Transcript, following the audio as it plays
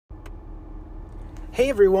Hey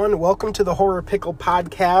everyone, welcome to the Horror Pickle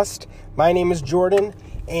Podcast. My name is Jordan,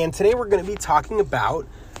 and today we're going to be talking about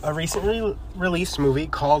a recently released movie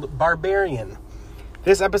called Barbarian.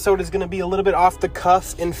 This episode is going to be a little bit off the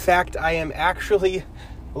cuff. In fact, I am actually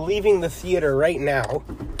leaving the theater right now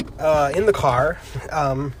in the car.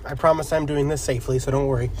 I promise I'm doing this safely, so don't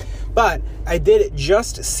worry. But I did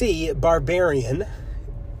just see Barbarian,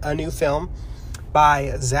 a new film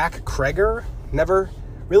by Zach Kreger. Never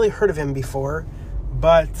really heard of him before.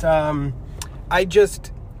 But I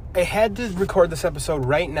had to record this episode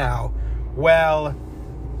right now. Well,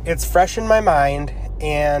 it's fresh in my mind,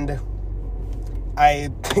 and I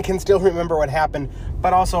can still remember what happened.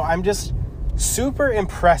 But also, I'm just super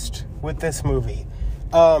impressed with this movie.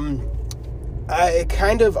 It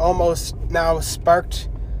kind of almost now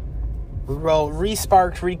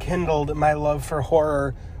rekindled my love for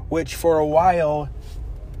horror, which for a while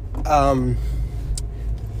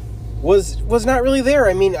was not really there.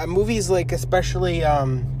 I mean, movies like especially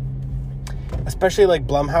like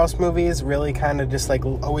Blumhouse movies really kind of just like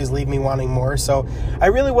always leave me wanting more. So I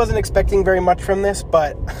really wasn't expecting very much from this,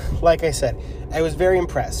 but like I said, I was very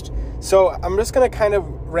impressed. So I'm just going to kind of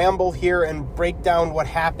ramble here and break down what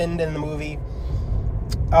happened in the movie.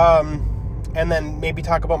 And then maybe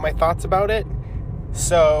talk about my thoughts about it.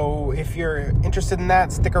 So if you're interested in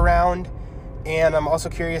that, stick around. And I'm also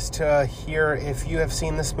curious to hear if you have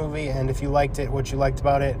seen this movie and if you liked it, what you liked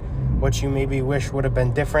about it, what you maybe wish would have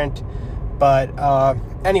been different. But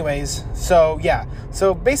anyways, so yeah.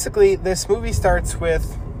 So basically, this movie starts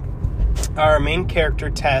with our main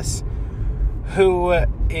character, Tess, who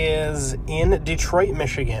is in Detroit,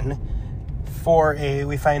 Michigan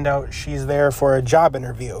we find out she's there for a job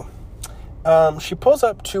interview. She pulls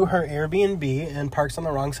up to her Airbnb and parks on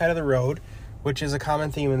the wrong side of the road, which is a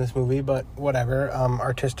common theme in this movie, but whatever,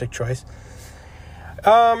 artistic choice.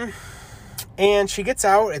 And she gets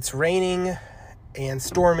out, it's raining and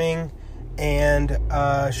storming, and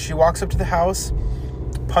she walks up to the house,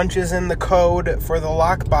 punches in the code for the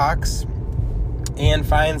lockbox, and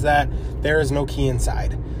finds that there is no key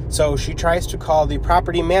inside. So she tries to call the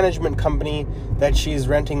property management company that she's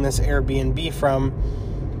renting this Airbnb from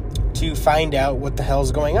to find out what the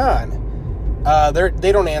hell's going on.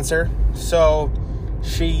 They don't answer, so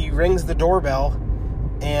she rings the doorbell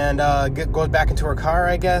and goes back into her car,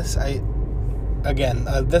 I guess.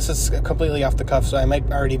 This is completely off the cuff, so I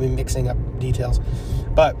might already be mixing up details.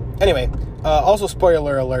 But anyway, also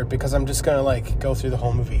spoiler alert, because I'm just going to go through the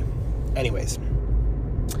whole movie. Anyways.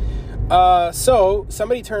 So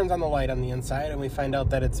somebody turns on the light on the inside, and we find out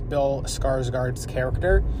that it's Bill Skarsgård's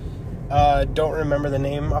character. Don't remember the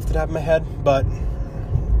name off the top of my head, but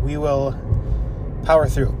we will power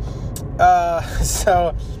through.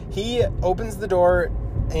 So he opens the door,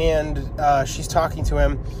 and she's talking to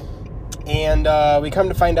him, and we come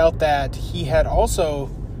to find out that he had also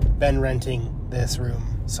been renting this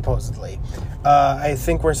room, supposedly. I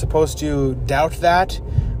think we're supposed to doubt that.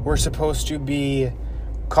 We're supposed to be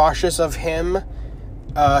cautious of him.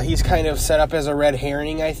 He's kind of set up as a red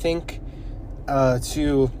herring, I think,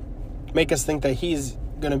 to make us think that he's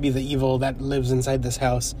going to be the evil that lives inside this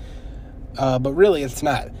house. But really, it's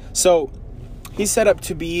not. So he's set up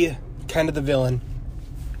to be kind of the villain.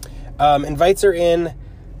 Invites her in,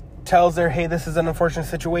 tells her, hey, this is an unfortunate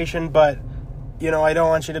situation, but, I don't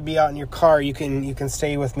want you to be out in your car. You can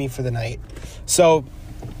stay with me for the night. So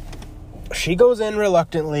she goes in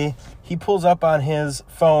reluctantly. He pulls up on his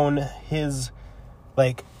phone his,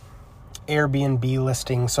 Airbnb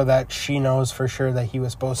listing so that she knows for sure that he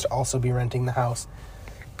was supposed to also be renting the house.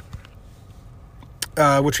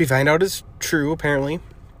 Which we find out is true, apparently.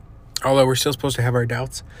 Although we're still supposed to have our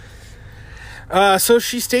doubts. So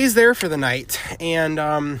she stays there for the night.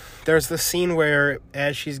 And there's the scene where,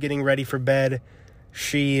 as she's getting ready for bed,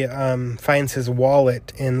 she finds his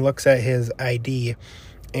wallet and looks at his ID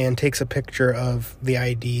and takes a picture of the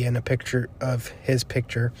ID and a picture of his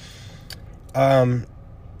picture.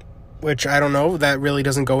 Which, I don't know, that really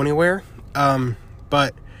doesn't go anywhere.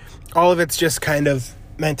 But all of it's just kind of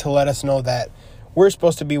meant to let us know that we're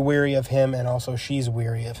supposed to be weary of him, and also she's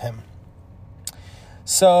weary of him.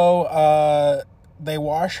 So they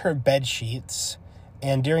wash her bed sheets,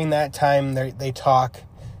 and during that time they talk,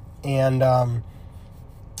 and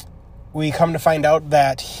we come to find out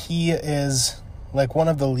that he is one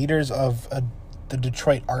of the leaders of the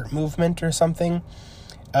Detroit art movement or something,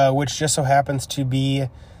 which just so happens to be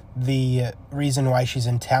the reason why she's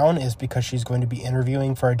in town is because she's going to be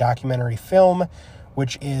interviewing for a documentary film,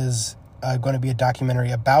 which is going to be a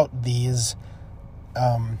documentary about these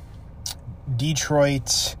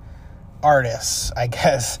Detroit artists, I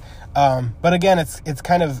guess. But again, it's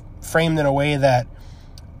kind of framed in a way that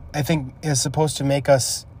I think is supposed to make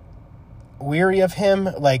us weary of him.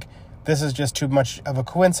 Like, this is just too much of a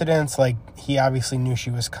coincidence. Like, he obviously knew she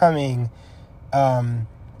was coming.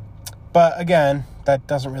 But again, that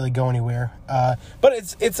doesn't really go anywhere. But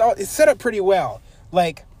it's set up pretty well.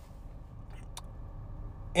 Like,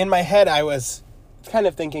 in my head, I was kind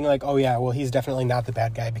of thinking like, oh yeah, well, he's definitely not the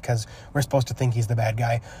bad guy because we're supposed to think he's the bad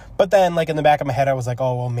guy. But then, like, in the back of my head, I was like,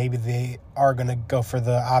 oh, well, maybe they are going to go for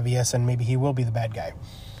the obvious and maybe he will be the bad guy.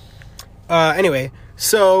 Anyway,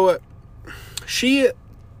 so she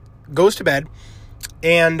goes to bed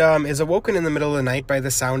and is awoken in the middle of the night by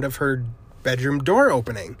the sound of her bedroom door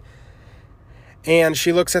opening. And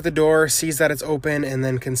she looks at the door, sees that it's open, and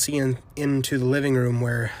then can see into the living room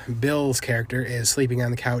where Bill's character is sleeping on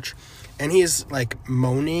the couch. And he's, like,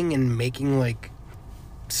 moaning and making, like,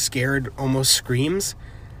 scared almost screams.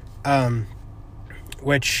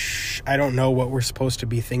 Which I don't know what we're supposed to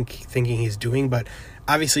be thinking he's doing, but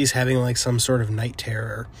obviously he's having, like, some sort of night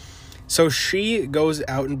terror. So she goes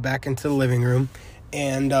out and back into the living room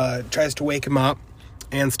and tries to wake him up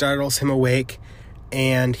and startles him awake.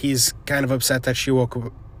 And he's kind of upset that she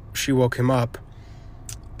woke him up.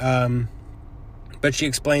 But she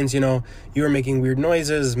explains, you were making weird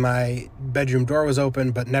noises. My bedroom door was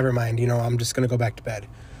open, but never mind. I'm just going to go back to bed.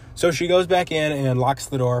 So she goes back in and locks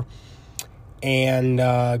the door and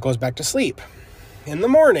goes back to sleep. In the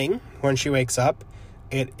morning, when she wakes up,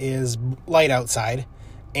 it is light outside.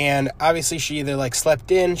 And obviously she either, like, slept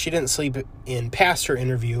in. She didn't sleep in past her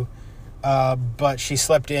interview. But she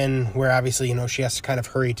slept in where obviously, she has to kind of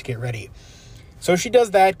hurry to get ready. So she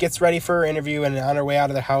does that, gets ready for her interview, and on her way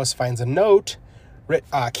out of the house finds a note.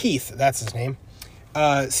 Keith, that's his name.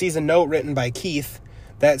 Sees a note written by Keith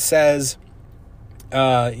that says,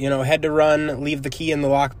 had to run, leave the key in the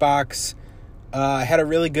lockbox. Had a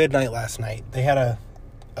really good night last night. They had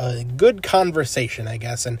a good conversation, I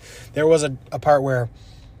guess. And there was a part where,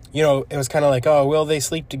 it was kind of like, oh, will they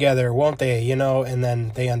sleep together? Won't they? And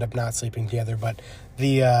then they end up not sleeping together. But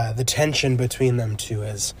the tension between them two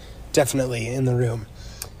is definitely in the room.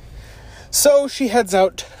 So she heads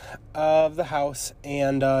out of the house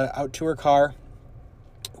and out to her car,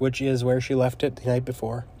 which is where she left it the night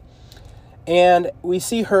before. And we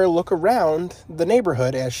see her look around the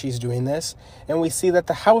neighborhood as she's doing this. And we see that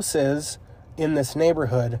the houses in this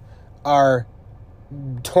neighborhood are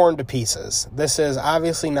torn to pieces. This is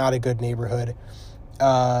obviously not a good neighborhood.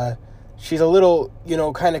 She's a little,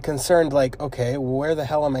 kind of concerned, like, okay, where the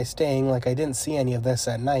hell am I staying? Like, I didn't see any of this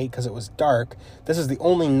at night because it was dark. This is the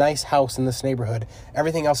only nice house in this neighborhood.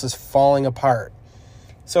 Everything else is falling apart.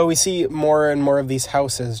 So we see more and more of these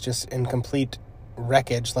houses just in complete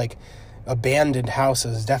wreckage, like abandoned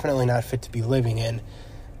houses, definitely not fit to be living in.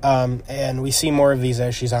 And we see more of these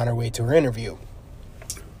as she's on her way to her interview.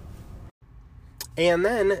 And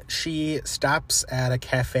then she stops at a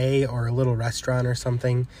cafe or a little restaurant or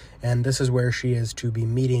something, and this is where she is to be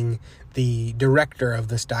meeting the director of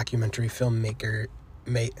this documentary filmmaker,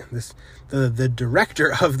 the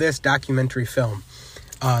director of this documentary film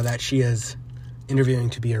that she is interviewing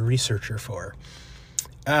to be a researcher for.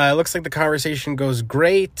 It looks like the conversation goes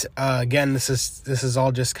great. Again, this is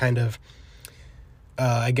all just kind of,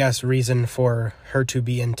 I guess, reason for her to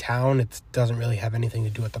be in town. It doesn't really have anything to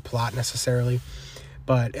do with the plot necessarily.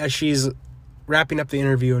 But as she's wrapping up the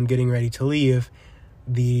interview and getting ready to leave,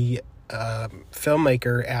 the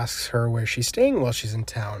filmmaker asks her where she's staying while she's in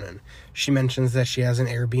town. And she mentions that she has an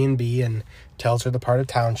Airbnb and tells her the part of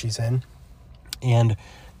town she's in. And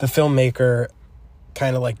the filmmaker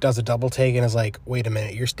kind of like does a double take and is like, wait a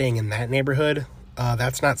minute, you're staying in that neighborhood?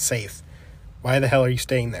 That's not safe. Why the hell are you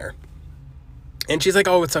staying there? And she's like,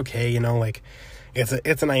 oh, it's okay, like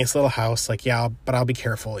it's a nice little house. Like, yeah, but I'll be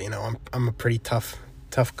careful, I'm a pretty tough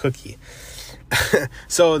cookie.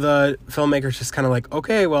 So the filmmaker's just kind of like,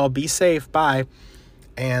 okay, well, be safe, bye.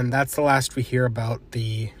 And that's the last we hear about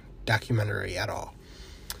the documentary at all.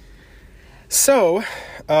 So,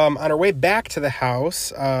 on our way back to the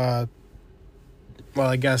house, well,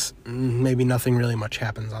 I guess maybe nothing really much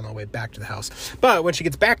happens on the way back to the house. But when she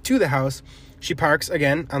gets back to the house, she parks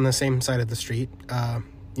again on the same side of the street,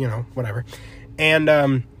 whatever.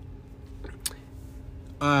 And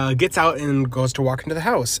gets out and goes to walk into the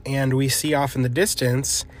house. And we see off in the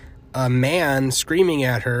distance a man screaming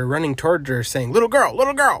at her, running towards her, saying, little girl,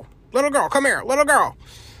 come here, little girl.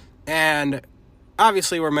 And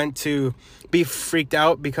obviously we're meant to be freaked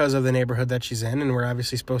out because of the neighborhood that she's in. And we're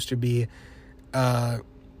obviously supposed to be,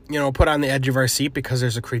 put on the edge of our seat because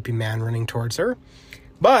there's a creepy man running towards her.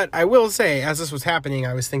 But I will say, as this was happening,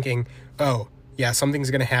 I was thinking, oh, yeah, something's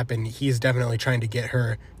going to happen. He's definitely trying to get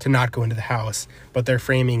her to not go into the house, but they're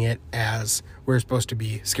framing it as we're supposed to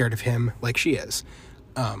be scared of him like she is.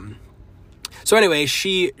 So anyway,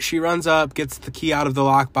 she runs up, gets the key out of the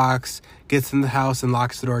lockbox, gets in the house, and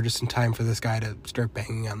locks the door just in time for this guy to start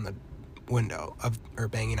banging on the window or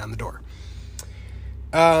banging on the door.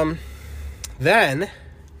 Then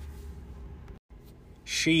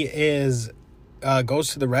she goes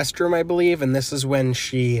to the restroom, I believe, and this is when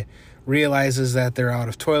she realizes that they're out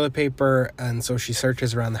of toilet paper, and so she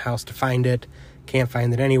searches around the house to find it. Can't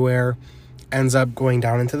find it anywhere. Ends up going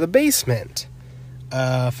down into the basement.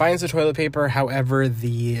 Finds the toilet paper, however,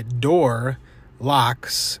 the door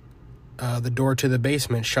locks. The door to the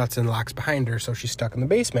basement shuts and locks behind her, so she's stuck in the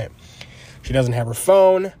basement. She doesn't have her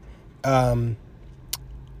phone, and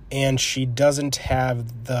she doesn't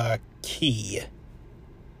have the key.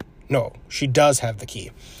 No, she does have the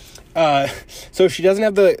key. So she doesn't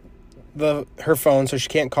have her phone, so she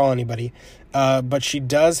can't call anybody. But she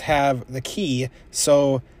does have the key,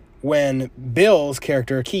 so when Bill's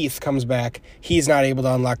character, Keith, comes back, he's not able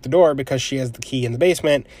to unlock the door because she has the key in the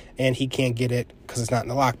basement, and he can't get it because it's not in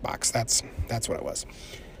the lockbox. That's what it was.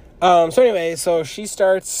 So anyway, so she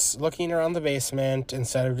starts looking around the basement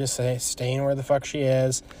instead of just staying where the fuck she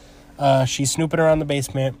is. She's snooping around the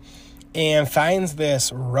basement and finds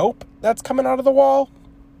this rope that's coming out of the wall.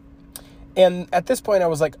 And at this point, I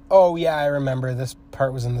was like, oh, yeah, I remember this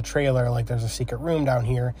part was in the trailer. Like, there's a secret room down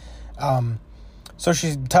here. So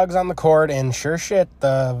she tugs on the cord, and sure shit,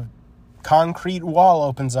 the concrete wall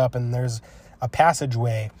opens up, and there's a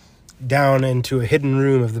passageway down into a hidden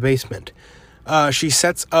room of the basement. She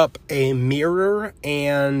sets up a mirror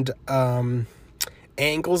and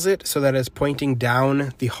angles it so that it's pointing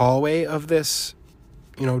down the hallway of this,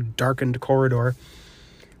 darkened corridor,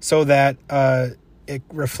 so that it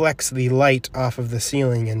reflects the light off of the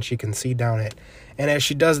ceiling and she can see down it. And as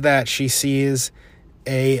she does that, she sees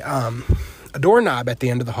a doorknob at the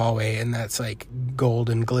end of the hallway, and that's like gold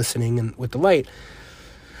and glistening and with the light.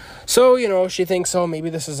 So, she thinks, oh, maybe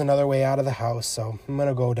this is another way out of the house, so I'm going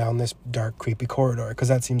to go down this dark, creepy corridor because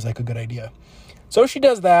that seems like a good idea. So she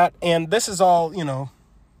does that, and this is all,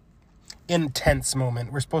 intense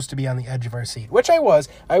moment. We're supposed to be on the edge of our seat, which I was.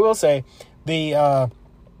 I will say the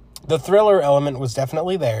thriller element was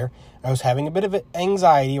definitely there. I was having a bit of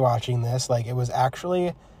anxiety watching this. Like, it was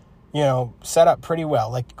actually, set up pretty well.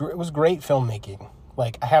 Like, it was great filmmaking.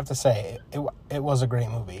 Like, I have to say, it was a great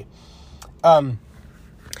movie.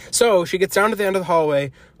 So she gets down to the end of the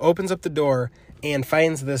hallway, opens up the door, and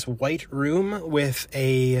finds this white room with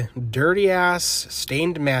a dirty-ass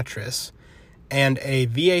stained mattress and a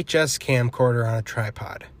VHS camcorder on a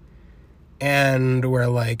tripod. And we're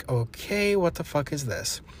like, okay, what the fuck is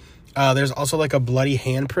this? There's also like a bloody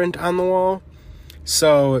handprint on the wall.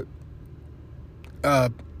 So,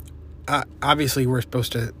 obviously we're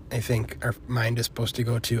supposed to, I think our mind is supposed to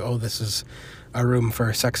go to, oh, this is a room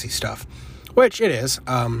for sexy stuff. Which it is,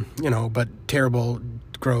 but terrible,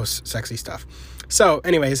 gross, sexy stuff. So,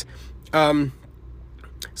 anyways,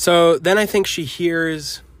 so then I think she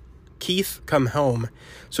hears Keith come home.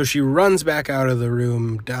 So she runs back out of the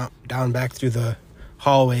room, down back through the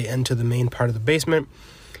hallway into the main part of the basement,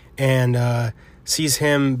 and sees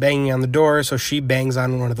him banging on the door. So she bangs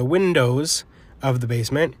on one of the windows of the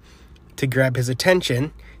basement to grab his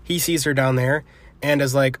attention. He sees her down there and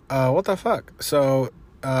is like, what the fuck? So,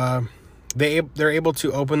 they're able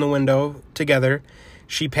to open the window together.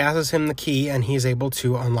 She passes him the key, and he's able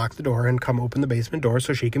to unlock the door and come open the basement door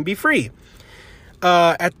so she can be free.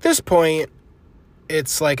 At this point,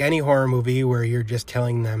 it's like any horror movie where you're just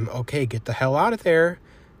telling them, okay, get the hell out of there.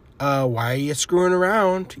 Why are you screwing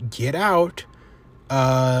around? Get out.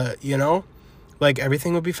 Like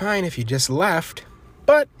everything would be fine if you just left.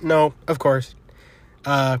 But no, of course.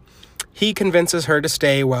 He convinces her to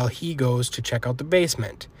stay while he goes to check out the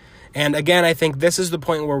basement. And again, I think this is the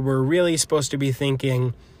point where we're really supposed to be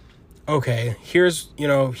thinking, okay, here's,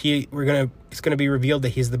 it's gonna be revealed that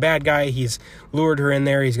he's the bad guy. He's lured her in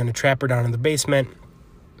there. He's gonna trap her down in the basement.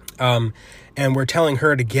 And we're telling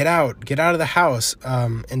her to get out of the house,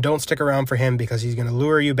 and don't stick around for him because he's gonna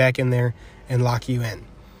lure you back in there and lock you in.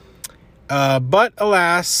 But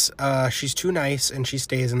alas, she's too nice and she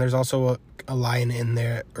stays. And there's also a line in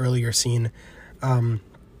the earlier scene,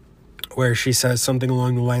 where she says something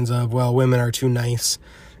along the lines of, well, women are too nice,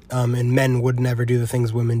 and men would never do the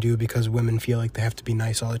things women do because women feel like they have to be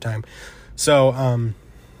nice all the time. So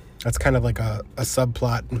that's kind of like a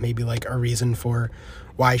subplot, maybe like a reason for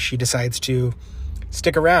why she decides to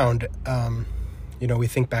stick around. We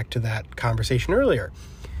think back to that conversation earlier.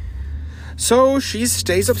 So she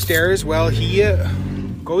stays upstairs while he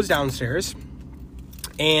goes downstairs,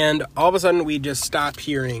 And all of a sudden, we just stop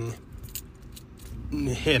hearing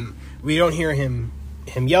him. We don't hear him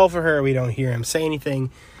yell for her. We don't hear him say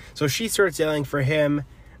anything. So she starts yelling for him,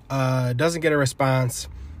 doesn't get a response,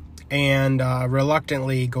 and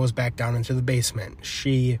reluctantly goes back down into the basement.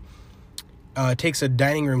 She takes a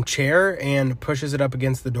dining room chair and pushes it up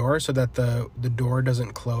against the door so that the door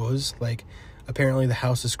doesn't close. Like, apparently the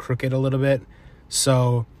house is crooked a little bit,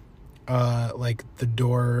 so like the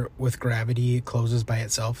door with gravity closes by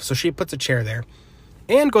itself. So she puts a chair there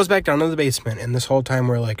and goes back down to the basement. And this whole time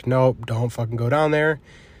we're like, nope, don't fucking go down there.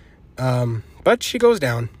 But she goes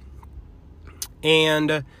down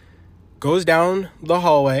and goes down the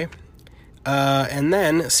hallway, and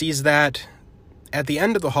then sees that at the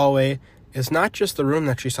end of the hallway is not just the room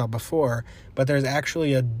that she saw before, but there's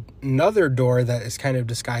actually another door that is kind of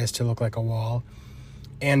disguised to look like a wall.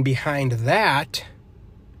 And behind that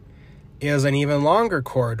is an even longer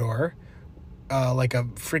corridor, like a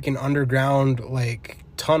freaking underground, like,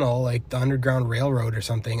 tunnel, like the Underground Railroad or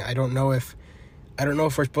something. I don't know if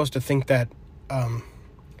we're supposed to think that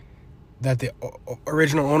that the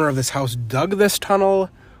original owner of this house dug this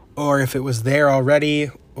tunnel, or if it was there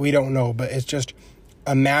already. We don't know, but it's just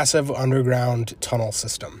a massive underground tunnel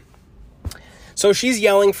system. So she's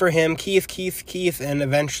yelling for him, Keith, Keith, Keith, and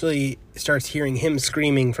eventually starts hearing him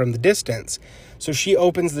screaming from the distance. So she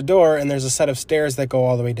opens the door, and there's a set of stairs that go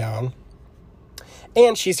all the way down.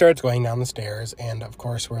 And she starts going down the stairs, and of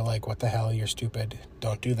course we're like, what the hell, you're stupid.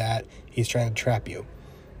 Don't do that. He's trying to trap you.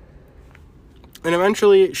 And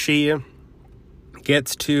eventually she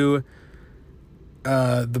gets to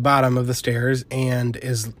the bottom of the stairs and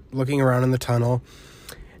is looking around in the tunnel.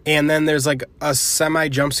 And then there's like a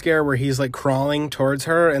semi-jump scare where he's like crawling towards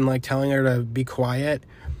her and like telling her to be quiet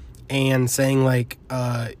and saying like,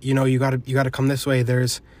 you gotta come this way.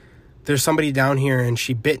 There's somebody down here and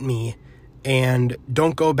she bit me, and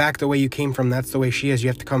don't go back the way you came from. That's the way she is. You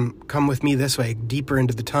have to come with me this way, deeper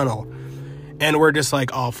into the tunnel. And we're just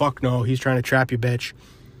like, oh, fuck no. He's trying to trap you, bitch.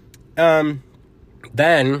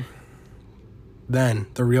 Then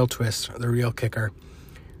the real twist, the real kicker.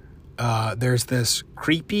 There's this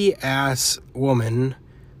creepy-ass woman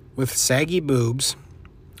with saggy boobs,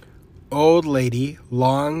 old lady,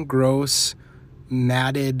 long, gross,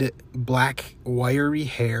 matted, black, wiry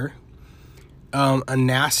hair, a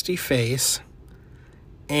nasty face,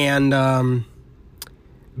 and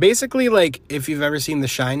basically, like, if you've ever seen The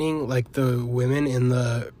Shining, like the women in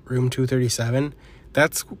the room 237,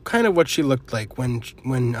 that's kind of what she looked like when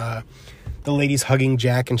the lady's hugging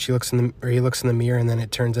Jack and he looks in the mirror, and then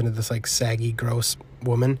it turns into this like saggy, gross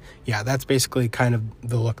woman. Yeah, that's basically kind of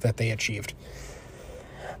the look that they achieved.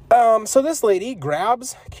 So this lady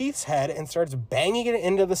grabs Keith's head and starts banging it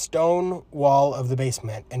into the stone wall of the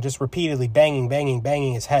basement, and just repeatedly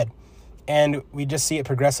banging his head. And we just see it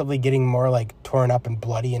progressively getting more like torn up and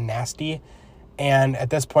bloody and nasty. And at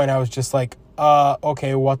this point I was just like,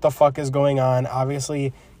 okay, what the fuck is going on?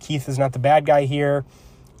 Obviously Keith is not the bad guy here.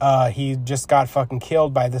 He just got fucking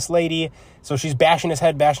killed by this lady. So she's bashing his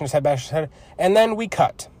head. And then we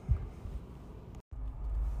cut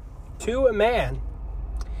to a man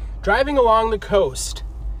driving along the coast,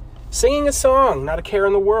 singing a song, Not a Care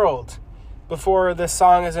in the World, before this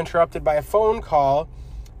song is interrupted by a phone call,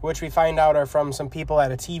 which we find out are from some people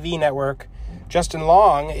at a TV network. Justin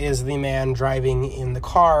Long is the man driving in the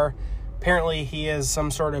car. Apparently he is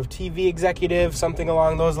some sort of TV executive, something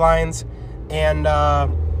along those lines. And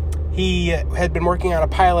he had been working on a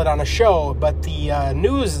pilot on a show, but the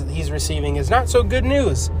news he's receiving is not so good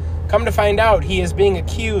news. Come to find out, he is being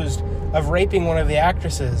accused of raping one of the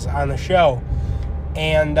actresses on the show.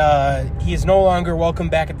 And he is no longer welcome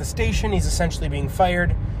back at the station. He's essentially being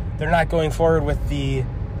fired. They're not going forward with the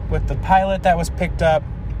pilot that was picked up.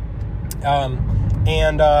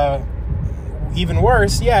 And even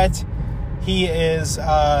worse yet, he is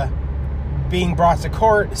being brought to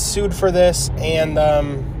court, sued for this, and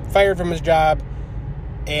fired from his job.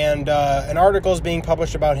 And an article is being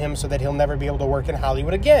published about him so that he'll never be able to work in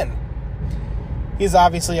Hollywood again. He's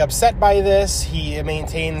obviously upset by this. He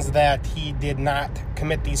maintains that he did not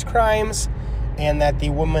commit these crimes and that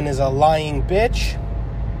the woman is a lying bitch.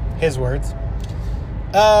 His words.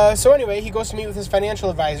 So anyway, he goes to meet with his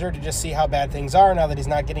financial advisor to just see how bad things are now that he's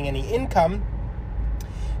not getting any income.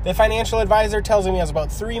 The financial advisor tells him he has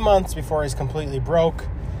about 3 months before he's completely broke.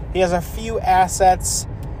 He has a few assets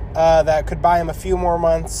that could buy him a few more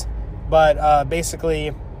months, but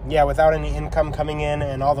basically, yeah, without any income coming in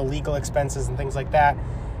and all the legal expenses and things like that,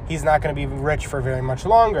 he's not going to be rich for very much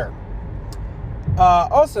longer.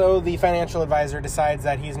 Also, the financial advisor decides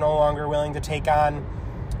that he's no longer willing to take on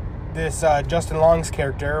this Justin Long's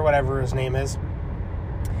character, whatever his name is,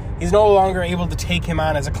 he's no longer able to take him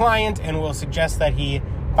on as a client and will suggest that he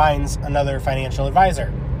finds another financial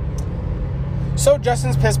advisor. So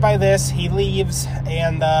Justin's pissed by this. He leaves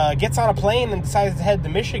and gets on a plane and decides to head to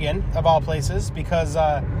Michigan, of all places, because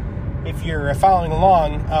if you're following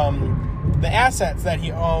along, the assets that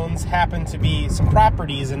he owns happen to be some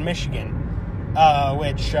properties in Michigan,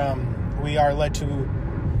 which we are led to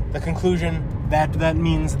the conclusion that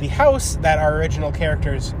means the house that our original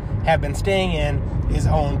characters have been staying in is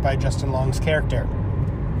owned by Justin Long's character.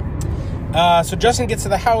 So Justin gets to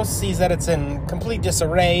the house, sees that it's in complete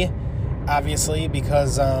disarray, obviously,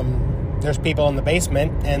 because there's people in the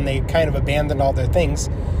basement, and they kind of abandoned all their things.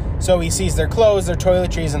 So he sees their clothes, their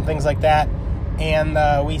toiletries, and things like that,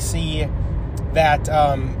 and we see that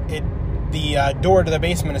the door to the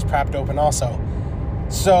basement is propped open also.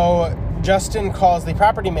 So Justin calls the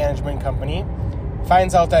property management company,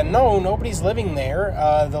 finds out that nobody's living there.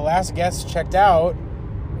 The last guest checked out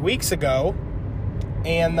weeks ago,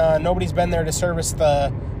 and nobody's been there to service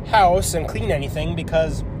the house and clean anything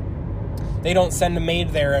because they don't send a maid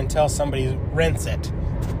there until somebody rents it.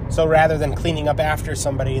 So rather than cleaning up after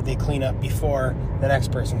somebody, they clean up before the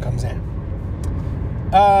next person comes in.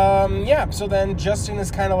 So then Justin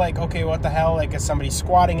is kind of like, okay, what the hell? Like, is somebody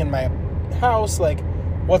squatting in my house? Like,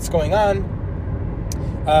 what's going on?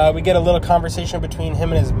 We get a little conversation between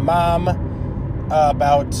him and his mom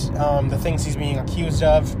about the things he's being accused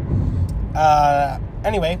of.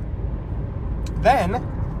 Anyway, then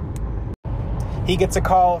he gets a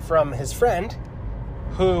call from his friend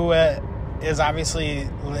who is obviously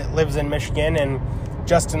lives in Michigan, and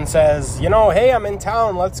Justin says, hey, I'm in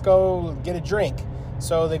town, let's go get a drink.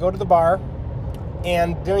 So they go to the bar,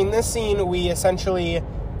 and during this scene, we essentially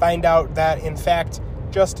find out that, in fact,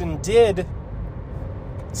 Justin did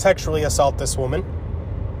sexually assault this woman.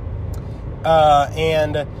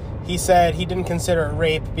 And he said he didn't consider it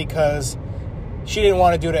rape because she didn't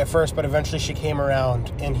want to do it at first, but eventually she came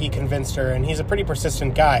around, and he convinced her, and he's a pretty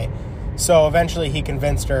persistent guy. So eventually he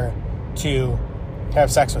convinced her to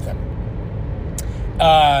have sex with him.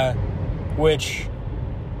 Which,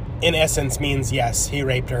 in essence, means, yes, he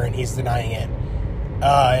raped her, and he's denying it.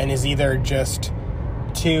 And is either just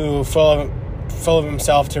too full of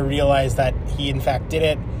himself to realize that he, in fact, did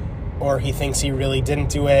it, or he thinks he really didn't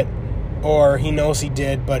do it, or he knows he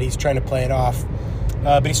did, but he's trying to play it off.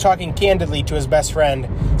 But he's talking candidly to his best friend,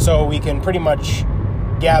 so we can pretty much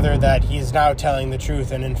gather that he's now telling the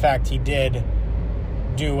truth, and in fact, he did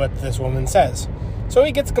do what this woman says. So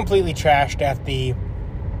he gets completely trashed at the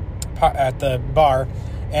bar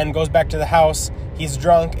and goes back to the house. He's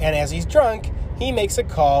drunk, and as he's drunk, he makes a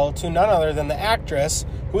call to none other than the actress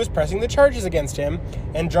who is pressing the charges against him,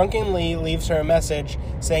 and drunkenly leaves her a message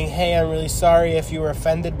saying, hey, I'm really sorry if you were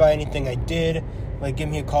offended by anything I did. Like, give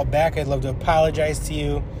me a call back. I'd love to apologize to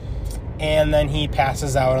you. And then he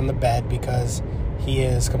passes out on the bed because he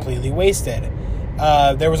is completely wasted.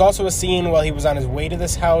 There was also a scene while he was on his way to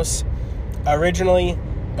this house, originally,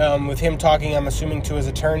 with him talking, I'm assuming, to his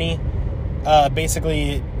attorney,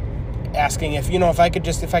 basically asking if I could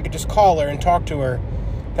just call her and talk to her,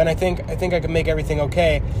 then I think I could make everything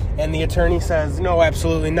okay. And the attorney says, no,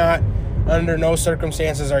 absolutely not. Under no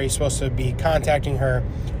circumstances are you supposed to be contacting her.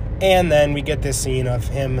 And then we get this scene of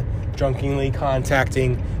him drunkenly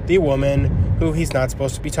contacting the woman who he's not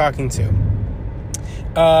supposed to be talking to.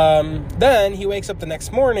 Then he wakes up the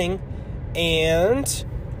next morning, and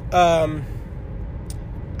I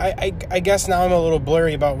guess now I'm a little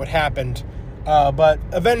blurry about what happened, but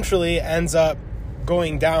eventually ends up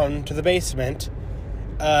going down to the basement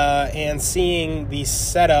and seeing the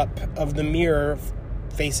setup of the mirror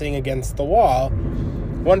facing against the wall.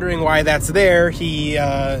 Wondering why that's there, he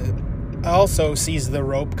also sees the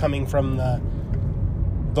rope coming from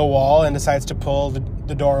the wall and decides to pull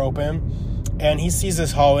the door open. And he sees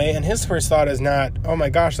this hallway, and his first thought is not, oh my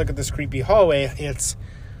gosh, look at this creepy hallway. It's,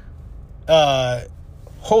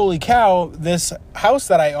 holy cow, this house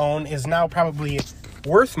that I own is now probably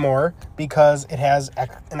worth more because it has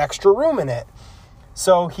an extra room in it.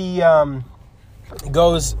 So he follows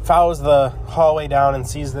the hallway down and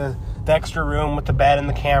sees the extra room with the bed and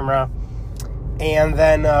the camera. And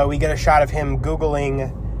then we get a shot of him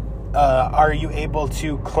Googling, are you able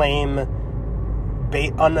to claim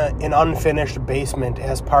an unfinished basement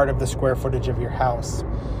as part of the square footage of your house?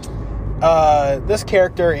 This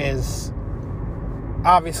character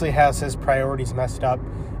obviously has his priorities messed up,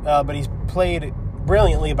 but he's played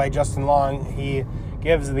brilliantly by Justin Long. He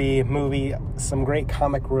gives the movie some great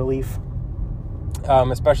comic relief,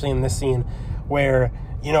 especially in this scene where,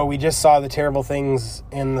 we just saw the terrible things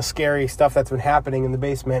and the scary stuff that's been happening in the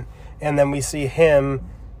basement, and then we see him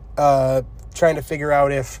trying to figure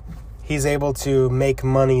out if he's able to make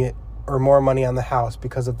money or more money on the house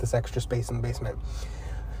because of this extra space in the basement.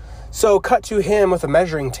 So cut to him with a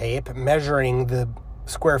measuring tape, measuring the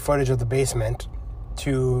square footage of the basement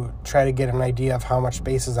to try to get an idea of how much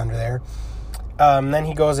space is under there. Then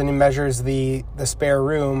he goes and he measures the spare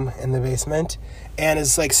room in the basement and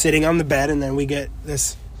is like sitting on the bed, and then we get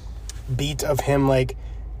this beat of him like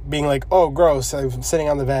being like, oh, gross, I'm sitting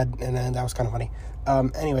on the bed, and then that was kind of funny.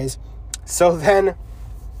 Anyways, so then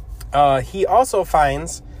he also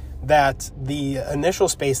finds that the initial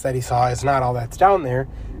space that he saw is not all that's down there,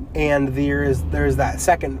 and there's that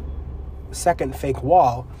second fake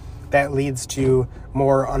wall that leads to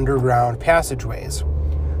more underground passageways.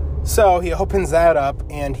 So he opens that up,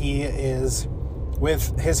 and he is,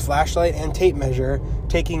 with his flashlight and tape measure,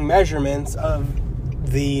 taking measurements of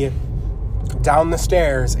the down the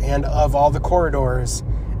stairs and of all the corridors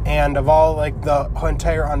and of all like the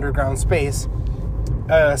entire underground space.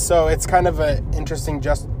 So it's kind of an interesting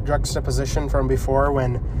juxtaposition from before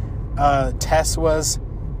when Tess was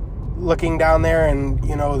looking down there, and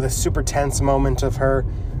you know, the super tense moment of her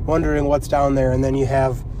wondering what's down there, and then you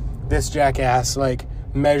have this jackass like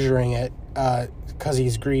measuring it because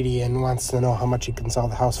he's greedy and wants to know how much he can sell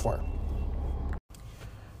the house for.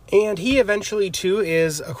 And he eventually, too,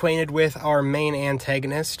 is acquainted with our main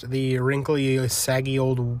antagonist, the wrinkly, saggy,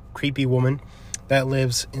 old, creepy woman that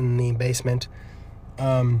lives in the basement.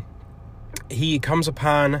 He comes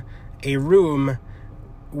upon a room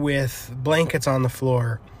with blankets on the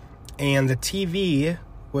floor and the TV,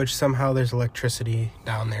 which somehow there's electricity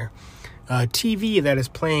down there. TV that is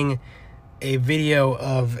playing a video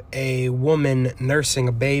of a woman nursing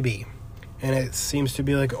a baby. And it seems to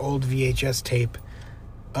be like an old VHS tape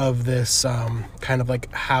of this kind of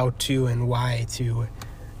like how to and why to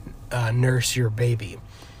nurse your baby.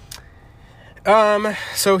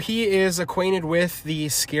 So he is acquainted with the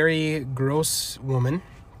scary, gross woman,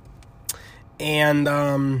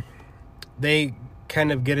 and they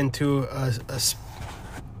kind of get into a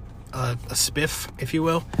spiff, if you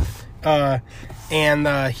will,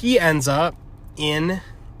 and he ends up in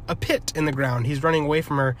a pit in the ground. He's running away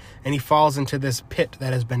from her, and he falls into this pit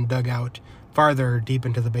that has been dug out farther deep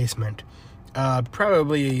into the basement.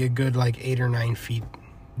 Probably a good like 8 or 9 feet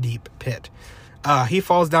deep pit. He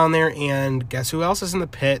falls down there, and guess who else is in the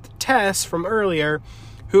pit? Tess from earlier,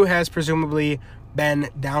 who has presumably been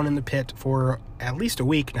down in the pit for at least a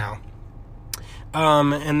week now.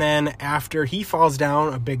 And then after he falls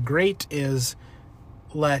down, a big grate is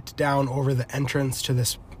let down over the entrance to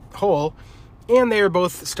this hole, and they are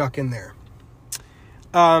both stuck in there.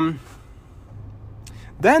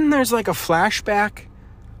 Then there's like a flashback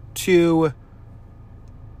to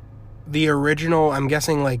the original, I'm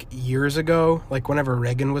guessing like years ago, like whenever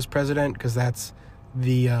Reagan was president, because that's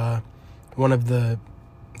the one of the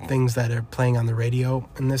things that are playing on the radio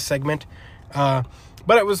in this segment.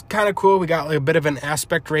 But it was kind of cool. We got like a bit of an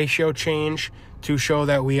aspect ratio change to show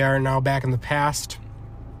that we are now back in the past.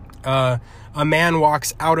 A man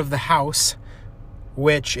walks out of the house,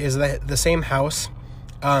 which is the same house,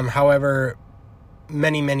 however,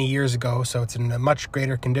 many years ago, so it's in a much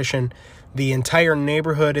greater condition. The entire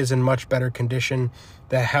neighborhood is in much better condition.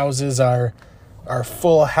 The houses are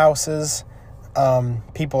full houses.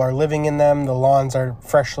 People are living in them. The lawns are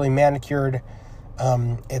freshly manicured.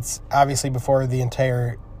 It's obviously before the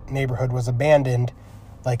entire neighborhood was abandoned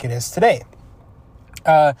like it is today.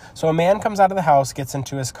 So a man comes out of the house, gets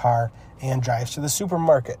into his car, and drives to the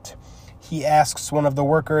supermarket. He asks one of the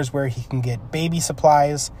workers where he can get baby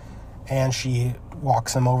supplies, and she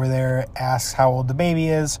walks him over there, asks how old the baby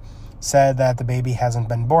is, said that the baby hasn't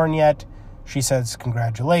been born yet. She says,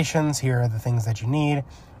 congratulations, here are the things that you need,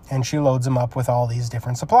 and she loads him up with all these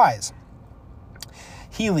different supplies.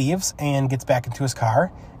 He leaves and gets back into his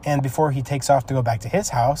car, and before he takes off to go back to his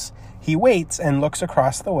house, he waits and looks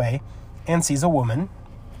across the way and sees a woman,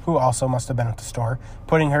 who also must have been at the store,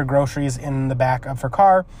 putting her groceries in the back of her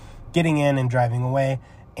car, getting in and driving away,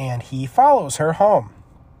 and he follows her home.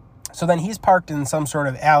 So then he's parked in some sort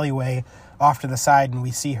of alleyway off to the side, and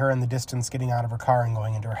we see her in the distance getting out of her car and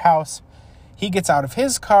going into her house. He gets out of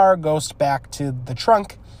his car, goes back to the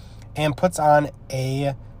trunk, and puts on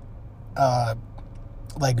a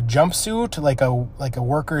jumpsuit, like a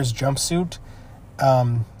worker's jumpsuit,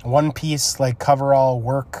 one piece like coverall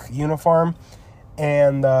work uniform,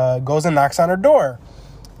 and goes and knocks on her door,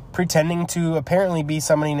 pretending to apparently be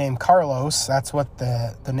somebody named Carlos. That's what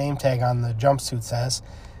the name tag on the jumpsuit says.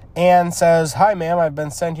 And says, hi, ma'am, I've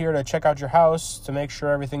been sent here to check out your house to make sure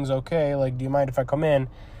everything's okay. Like, do you mind if I come in?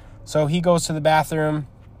 So he goes to the bathroom,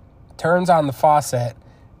 turns on the faucet,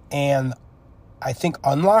 and I think,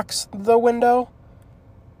 unlocks the window.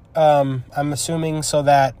 I'm assuming so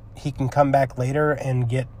that he can come back later and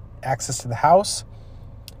get access to the house,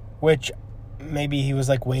 which maybe he was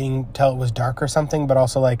like waiting till it was dark or something, but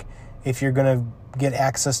also like if you're going to get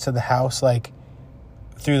access to the house like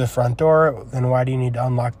through the front door, then why do you need to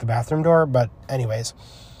unlock the bathroom door? But anyways,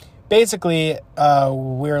 basically,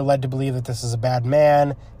 we're led to believe that this is a bad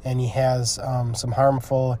man and he has some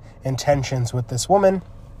harmful intentions with this woman.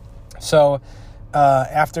 So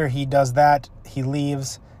after he does that, he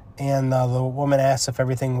leaves, and the woman asks if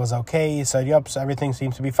everything was okay. He said, yep, so everything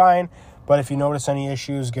seems to be fine, but if you notice any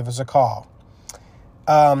issues, give us a call.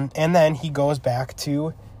 And then he goes back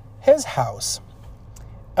to his house.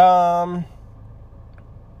 That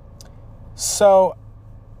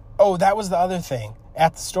was the other thing.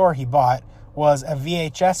 At the store he bought was a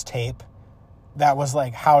VHS tape that was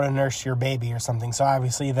like how to nurse your baby or something. So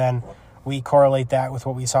obviously then we correlate that with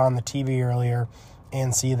what we saw on the TV earlier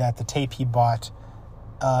and see that the tape he bought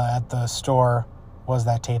at the store was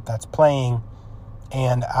that tape that's playing.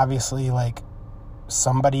 And obviously, like,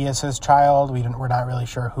 somebody is his child. We're not really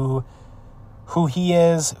sure who he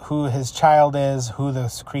is, who his child is, who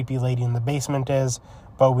this creepy lady in the basement is,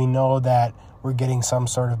 but we know that we're getting some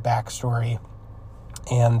sort of backstory,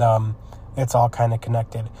 and it's all kind of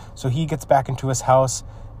connected. So he gets back into his house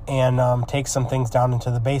and takes some things down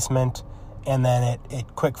into the basement, and then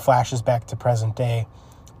it quick flashes back to present day,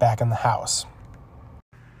 back in the house.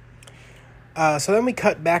 So then we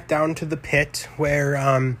cut back down to the pit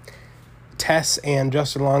where Tess and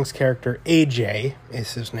Justin Long's character, AJ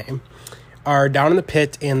is his name, are down in the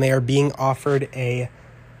pit, and they are being offered a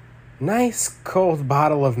nice cold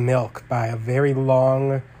bottle of milk by a very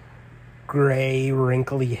long, gray,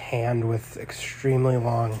 wrinkly hand with extremely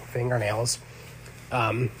long fingernails,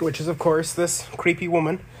 which is, of course, this creepy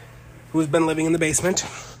woman who's been living in the basement.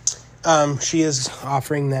 She is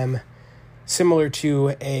offering them, similar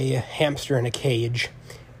to a hamster in a cage,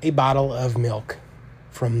 a bottle of milk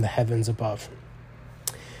from the heavens above.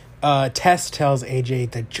 Tess tells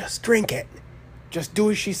AJ to just drink it. Just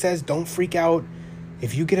do as she says. Don't freak out.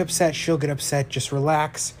 If you get upset, she'll get upset. Just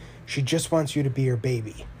relax. She just wants you to be her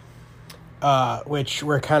baby. Which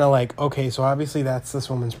we're kind of like, okay, so obviously that's this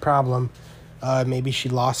woman's problem. Maybe she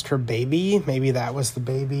lost her baby. Maybe that was the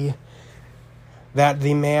baby that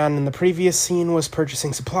the man in the previous scene was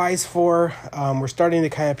purchasing supplies for. We're starting to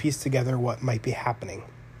kind of piece together what might be happening.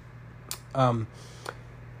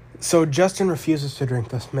 So Justin refuses to drink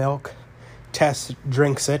this milk. Tess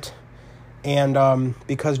drinks it. And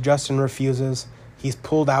because Justin refuses, he's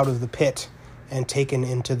pulled out of the pit and taken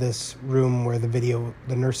into this room where the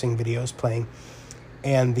nursing video is playing.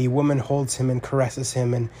 And the woman holds him and caresses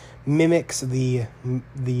him and mimics the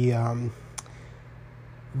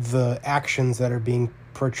actions that are being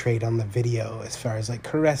portrayed on the video, as far as like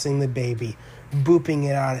caressing the baby, booping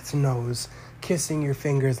it on its nose, kissing your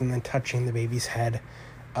fingers, and then touching the baby's head.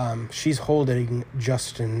 She's holding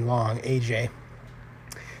Justin Long, AJ,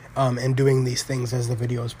 and doing these things as the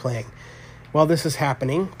video is playing. While this is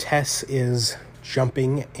happening, Tess is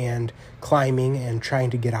jumping and climbing and trying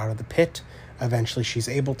to get out of the pit. Eventually she's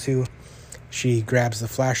able to. She grabs the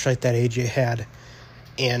flashlight that AJ had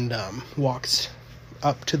and walks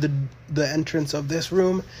up to the entrance of this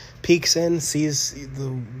room, peeks in, sees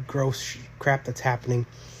the gross crap that's happening,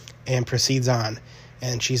 and proceeds on.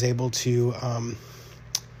 And she's able to...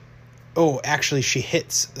 she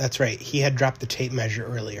hits... That's right. He had dropped the tape measure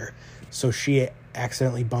earlier. So she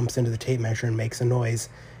accidentally bumps into the tape measure and makes a noise.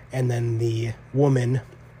 And then the woman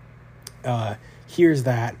hears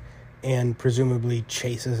that and presumably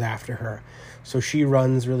chases after her. So she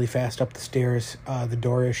runs really fast up the stairs. The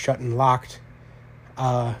door is shut and locked.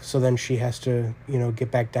 So then she has to,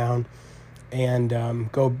 get back down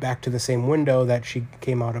and go back to the same window that she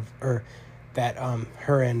came out of, or that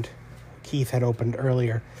her and Keith had opened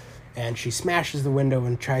earlier. And she smashes the window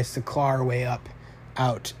and tries to claw her way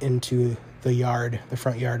out into the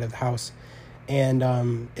front yard of the house,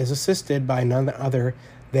 and is assisted by none other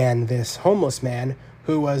than this homeless man,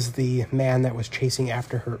 who was the man that was chasing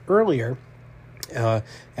after her earlier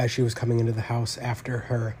as she was coming into the house after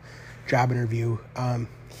her job interview.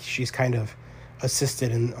 She's kind of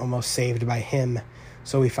assisted and almost saved by him.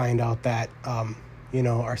 So we find out that,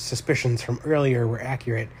 our suspicions from earlier were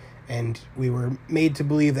accurate, and we were made to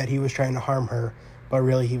believe that he was trying to harm her, but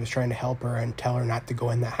really he was trying to help her and tell her not to go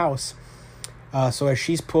in the house. So as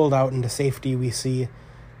she's pulled out into safety, we see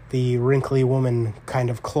the wrinkly woman kind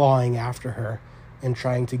of clawing after her and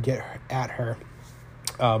trying to get at her.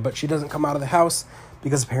 But she doesn't come out of the house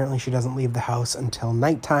because apparently she doesn't leave the house until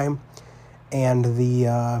nighttime. And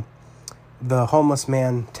the homeless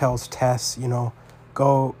man tells Tess,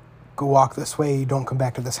 go walk this way. Don't come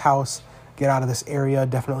back to this house. Get out of this area.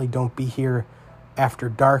 Definitely don't be here after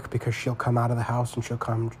dark because she'll come out of the house and she'll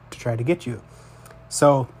come to try to get you.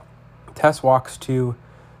 So Tess walks to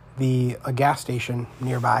a gas station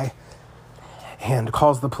nearby and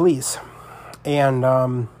calls the police. And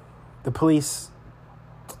the police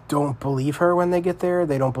don't believe her when they get there.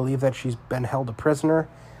 They don't believe that she's been held a prisoner.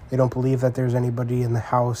 They don't believe that there's anybody in the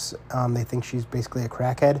house. They think she's basically a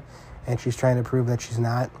crackhead, and she's trying to prove that she's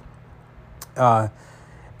not. So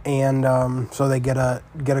they get a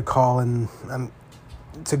call and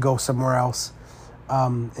to go somewhere else.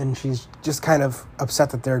 And she's just kind of upset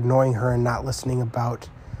that they're ignoring her and not listening about,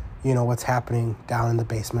 what's happening down in the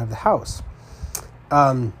basement of the house.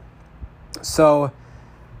 So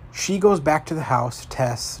she goes back to the house,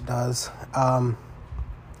 Tess does,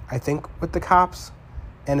 I think with the cops,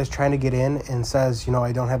 and is trying to get in and says,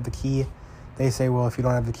 I don't have the key. They say, well, if you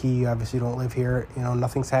don't have the key, you obviously don't live here.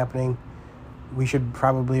 Nothing's happening. We should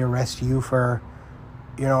probably arrest you for,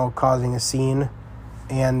 causing a scene,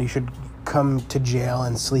 and you should come to jail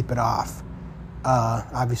and sleep it off.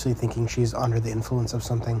 Obviously thinking she's under the influence of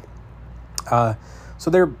something. So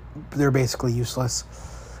they're basically useless.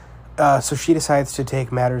 So she decides to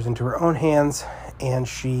take matters into her own hands, and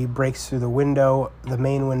she breaks through the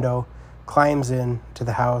main window, climbs in to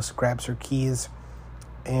the house, grabs her keys,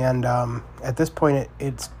 and at this point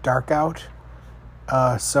it's dark out.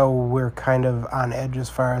 So we're kind of on edge as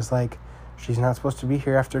far as, she's not supposed to be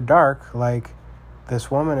here after dark. This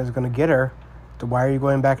woman is going to get her. Why are you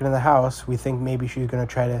going back into the house? We think maybe she's going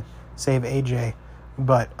to try to save AJ.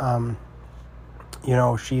 But,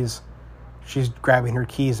 she's grabbing her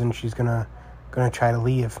keys and she's going to try to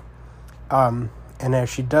leave. And as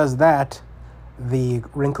she does that, the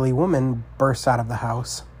wrinkly woman bursts out of the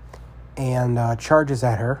house and charges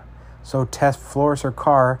at her. So Tess floors her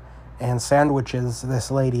car and sandwiches this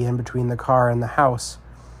lady in between the car and the house.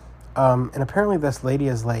 And apparently this lady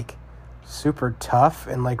is super tough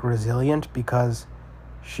and resilient because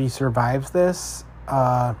she survives this.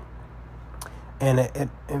 And it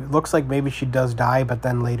looks like maybe she does die, but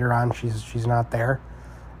then later on she's not there.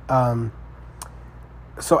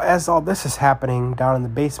 So as all this is happening down in the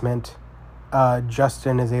basement,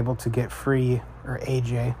 Justin is able to get free, or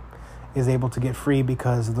AJ is able to get free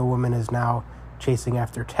because the woman is now chasing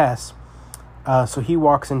after Tess. So he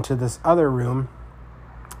walks into this other room,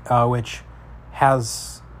 which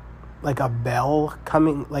has a bell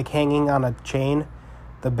hanging on a chain.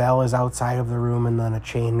 The bell is outside of the room, and then a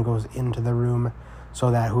chain goes into the room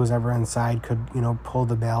so that who's ever inside could, pull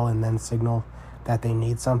the bell and then signal that they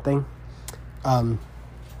need something.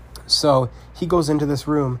 So he goes into this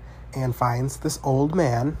room and finds this old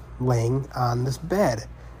man laying on this bed,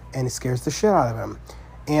 and it scares the shit out of him.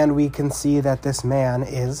 And we can see that this man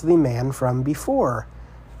is the man from before,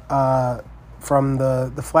 from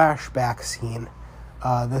the flashback scene.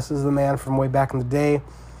 This is the man from way back in the day,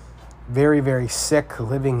 very, very sick,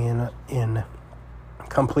 living in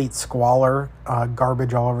complete squalor,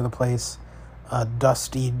 garbage all over the place,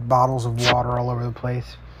 dusty bottles of water all over the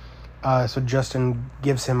place. So Justin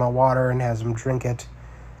gives him a water and has him drink it.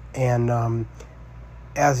 And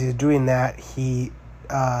as he's doing that,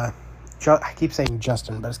 I keep saying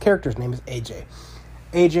Justin, but his character's name is AJ.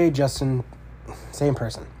 AJ, Justin, same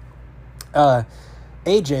person.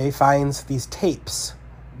 AJ finds these tapes,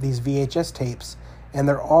 these VHS tapes, and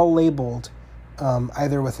they're all labeled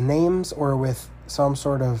either with names or with some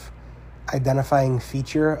sort of identifying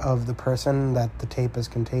feature of the person that the tape is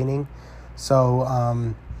containing. So,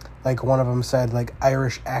 one of them said,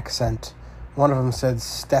 Irish accent. One of them said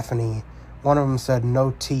Stephanie. One of them said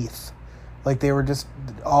no teeth. They were just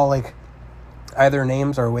all, either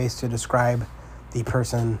names or ways to describe the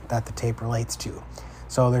person that the tape relates to.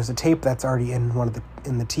 So there's a tape that's already in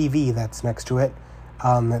in the TV that's next to it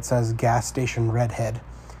that says gas station redhead.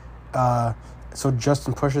 So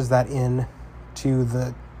Justin pushes that in to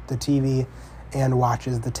the TV and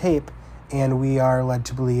watches the tape, and we are led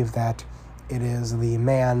to believe that it is the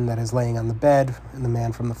man that is laying on the bed and the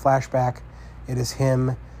man from the flashback. It is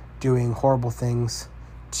him doing horrible things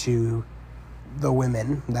to the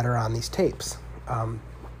women that are on these tapes.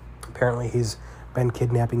 Apparently he's been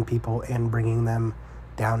kidnapping people and bringing them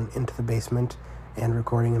down into the basement and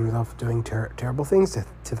recording himself doing terrible things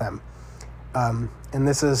to them. And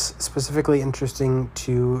this is specifically interesting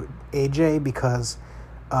to AJ because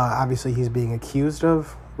obviously he's being accused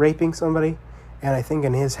of raping somebody, and I think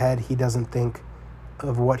in his head he doesn't think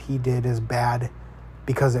of what he did as bad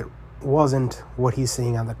because it wasn't what he's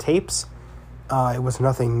seeing on the tapes. It was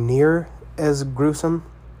nothing near as gruesome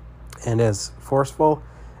and as forceful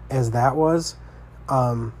as that was.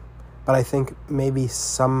 but I think maybe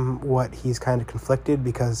somewhat he's kind of conflicted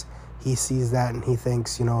because he sees that and he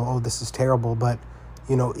thinks, oh, this is terrible, but,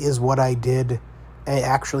 is what I did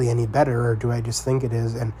actually any better, or do I just think it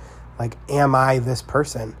is? And, am I this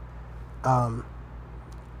person?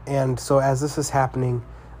 And so as this is happening,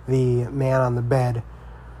 the man on the bed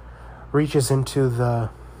reaches into the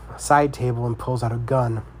side table and pulls out a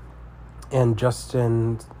gun. And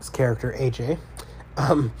Justin's character, AJ,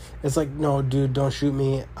 is like, no, dude, don't shoot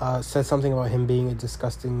me. Says something about him being a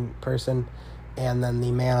disgusting person. And then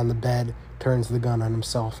the man on the bed turns the gun on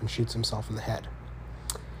himself and shoots himself in the head.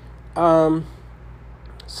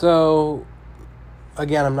 So,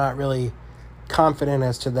 again, I'm not really confident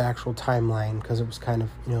as to the actual timeline because it was kind of,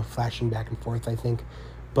 flashing back and forth, I think.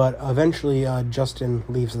 But eventually, Justin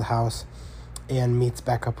leaves the house and meets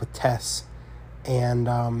back up with Tess. And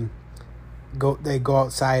they go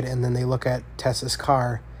outside, and then they look at Tess's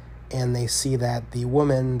car, and they see that the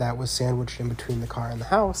woman that was sandwiched in between the car and the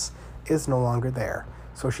house is no longer there.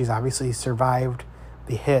 So she's obviously survived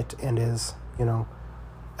the hit and is,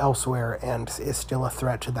 elsewhere and is still a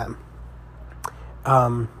threat to them.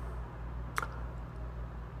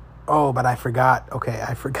 Oh, but I forgot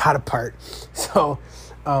a part. So,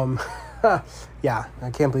 yeah, I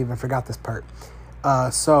can't believe I forgot this part.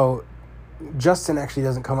 So Justin actually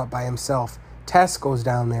doesn't come up by himself. Tess goes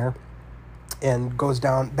down there and goes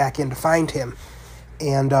down back in to find him.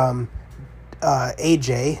 And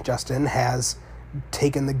AJ, Justin, has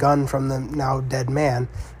taken the gun from the now dead man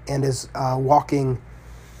and is walking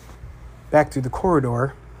back through the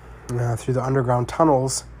corridor, through the underground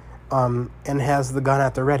tunnels, and has the gun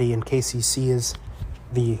at the ready in case he sees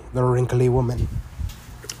the wrinkly woman.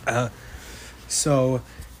 So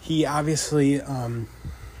he obviously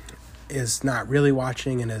is not really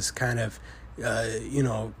watching and is kind of,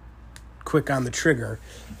 quick on the trigger.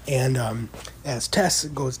 And as Tess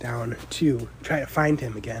goes down to try to find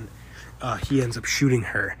him again, he ends up shooting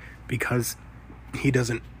her because he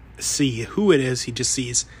doesn't see who it is. He just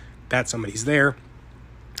sees that somebody's there,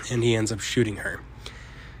 and he ends up shooting her.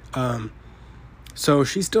 So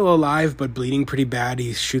she's still alive, but bleeding pretty bad.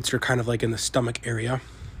 He shoots her kind of like in the stomach area.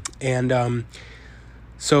 And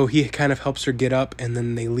so he kind of helps her get up, and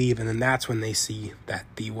then they leave. And then that's when they see that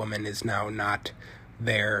the woman is now not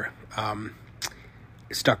there,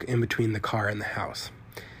 stuck in between the car and the house.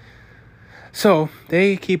 So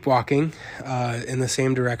they keep walking in the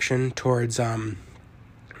same direction towards the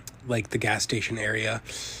gas station area.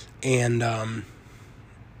 And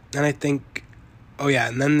I think,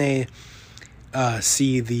 and then they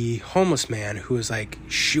see the homeless man who is like,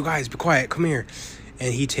 shh, you guys, be quiet, come here.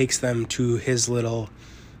 And he takes them to his little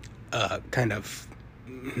kind of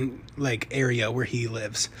area where he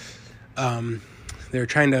lives. They're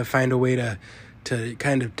trying to find a way to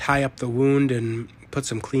kind of tie up the wound and put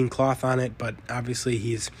some clean cloth on it, but obviously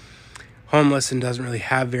he's homeless and doesn't really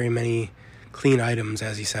have very many clean items,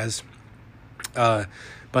 as he says.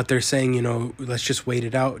 But they're saying, let's just wait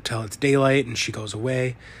it out till it's daylight and she goes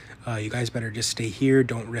away. You guys better just stay here.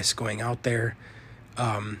 Don't risk going out there.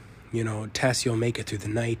 Tess, you'll make it through the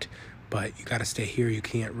night, but you got to stay here. You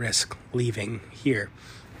can't risk leaving here.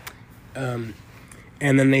 And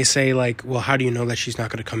then they say, well, how do you know that she's not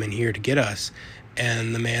going to come in here to get us?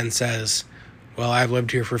 And the man says, well, I've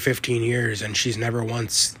lived here for 15 years and she's never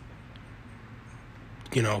once,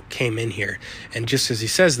 came in here. And just as he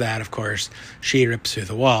says that, of course, she rips through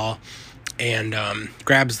the wall and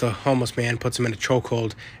grabs the homeless man, puts him in a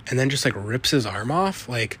chokehold, and then just rips his arm off.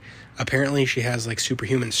 Apparently she has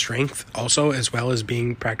superhuman strength also, as well as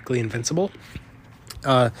being practically invincible.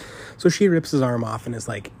 So she rips his arm off and is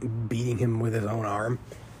beating him with his own arm.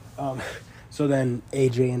 So then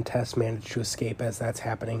AJ and Tess manage to escape as that's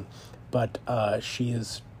happening, but she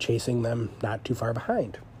is chasing them not too far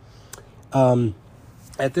behind.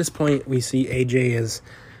 At this point, we see AJ is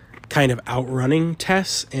kind of outrunning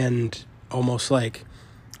Tess and almost well,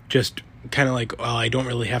 I don't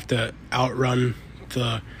really have to outrun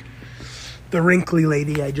the wrinkly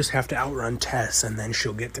lady. I just have to outrun Tess, and then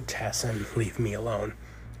she'll get to Tess and leave me alone.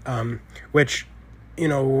 Which,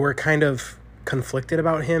 we're kind of conflicted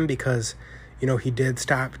about him because, he did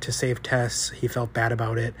stop to save Tess. He felt bad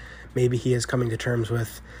about it. Maybe he is coming to terms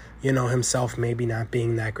with, himself maybe not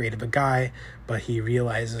being that great of a guy, but he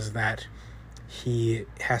realizes that he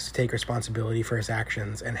has to take responsibility for his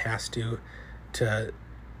actions and has to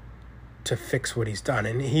fix what he's done.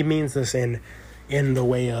 And he means this in the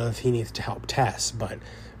way of he needs to help Tess, but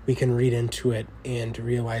we can read into it and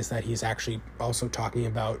realize that he's actually also talking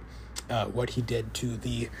about what he did to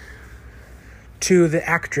the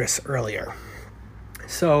actress earlier.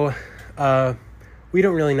 So we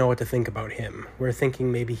don't really know what to think about him. We're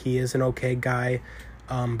thinking maybe he is an okay guy,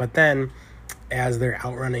 but then as they're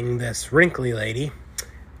outrunning this wrinkly lady,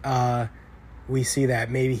 we see that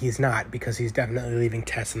maybe he's not, because he's definitely leaving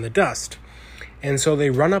Tess in the dust. And so they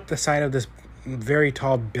run up the side of this very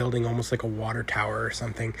tall building, almost like a water tower or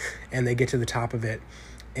something, and they get to the top of it,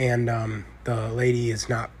 and the lady is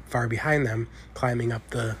not far behind them, climbing up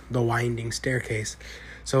the winding staircase.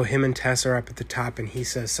 So him and Tess are up at the top, and he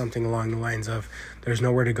says something along the lines of, there's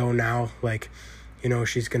nowhere to go now, like, you know,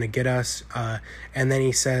 she's gonna get us. And then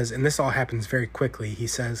he says, and this all happens very quickly, he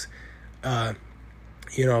says,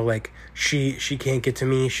 you know, like, she can't get to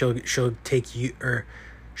me, she'll take you, or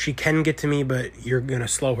she can get to me, but you're gonna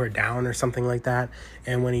slow her down, or something like that.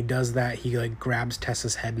 And when he does that, he like grabs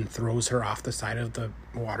Tessa's head and throws her off the side of the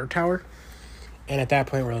water tower. And at that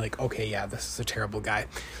point, we're like, okay, yeah, this is a terrible guy.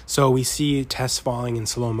 So we see Tess falling in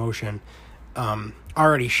slow motion,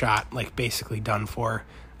 already shot, like basically done for.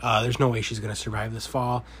 There's no way she's gonna survive this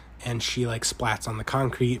fall, and she like splats on the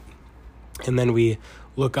concrete. And then we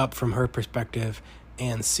look up from her perspective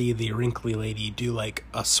and see the wrinkly lady do like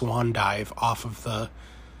a swan dive off of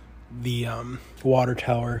the water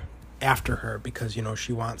tower after her, because, you know,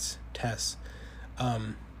 she wants Tess.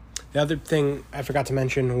 The other thing I forgot to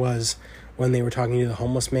mention was when they were talking to the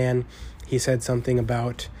homeless man, he said something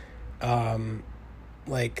about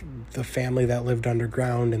like the family that lived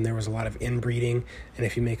underground, and there was a lot of inbreeding, and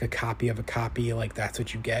if you make a copy of a copy, like that's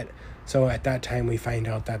what you get. So at that time we find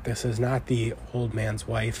out that this is not the old man's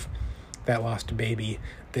wife that lost a baby.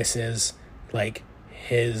 This is like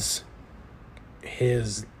his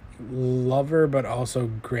lover, but also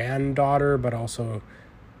granddaughter, but also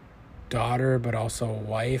daughter, but also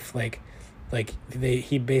wife.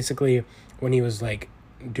 He basically, when he was like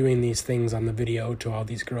doing these things on the video to all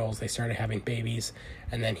these girls, they started having babies,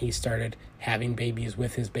 and then he started having babies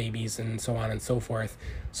with his babies, and so on and so forth.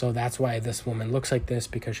 So that's why this woman looks like this,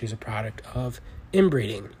 because she's a product of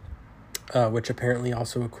inbreeding, which apparently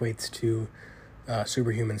also equates to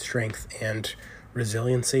superhuman strength and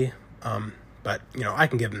resiliency. But, you know, I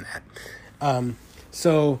can give him that.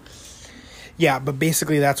 So, yeah, but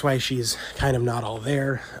basically that's why she's kind of not all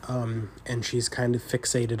there, and she's kind of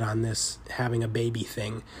fixated on this having a baby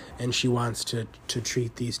thing, and she wants to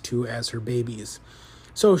treat these two as her babies.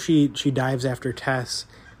 So she dives after Tess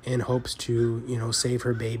in hopes to, you know, save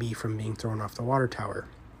her baby from being thrown off the water tower.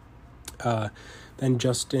 Then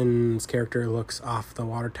Justin's character looks off the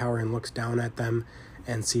water tower and looks down at them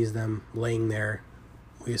and sees them laying there.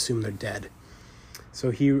 We assume they're dead.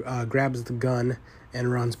 So he grabs the gun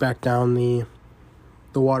and runs back down the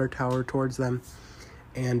water tower towards them.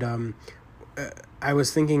 And I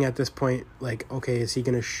was thinking at this point, like, okay, is he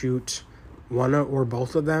going to shoot one or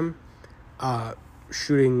both of them?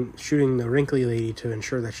 Shooting the wrinkly lady to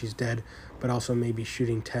ensure that she's dead, but also maybe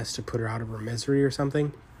shooting Tess to put her out of her misery or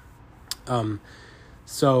something.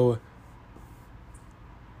 So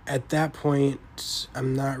at that point,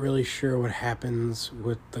 I'm not really sure what happens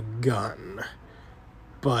with the gun,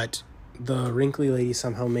 but the wrinkly lady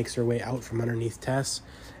somehow makes her way out from underneath Tess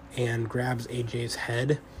and grabs AJ's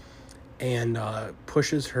head and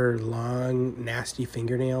pushes her long, nasty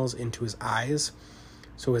fingernails into his eyes.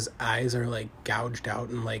 So his eyes are like gouged out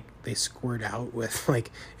and like they squirt out with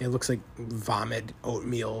like, it looks like vomit,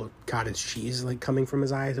 oatmeal, cottage cheese like coming from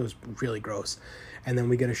his eyes. It was really gross. And then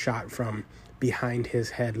we get a shot from behind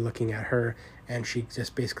his head looking at her, and she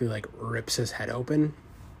just basically like rips his head open.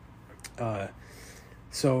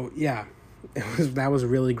 So yeah, that was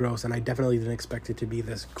really gross, and I definitely didn't expect it to be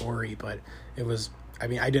this gory, but it was, I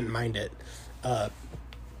mean, I didn't mind it.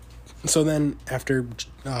 So then after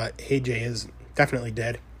AJ is definitely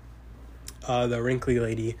dead, the wrinkly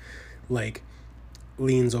lady like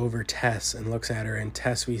leans over Tess and looks at her, and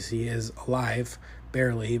Tess, we see, is alive,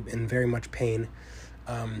 barely, in very much pain.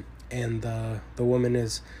 And the woman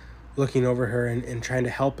is looking over her and trying to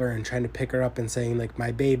help her and trying to pick her up and saying like,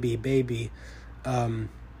 my baby. And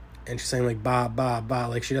she's saying like, ba, ba, ba,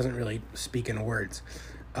 like she doesn't really speak in words,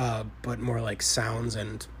 but more like sounds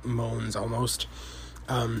and moans almost.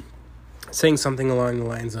 Saying something along the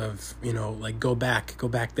lines of, you know, like, go back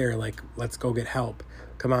there, like, let's go get help.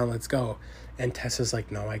 Come on, let's go. And Tessa's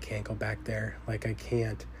like, no, I can't go back there. Like, I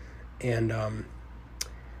can't. And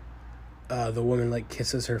the woman like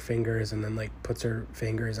kisses her fingers and then like puts her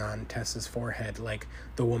fingers on Tessa's forehead like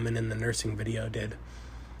the woman in the nursing video did.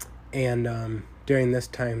 And during this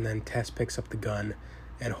time, then Tess picks up the gun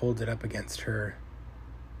and holds it up against her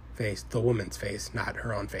face, the woman's face, not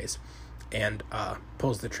her own face, and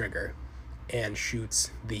pulls the trigger and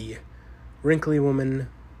shoots the wrinkly woman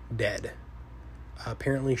dead.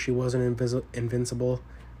 Apparently she wasn't invincible.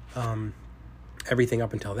 Everything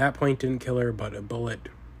up until that point didn't kill her, but a bullet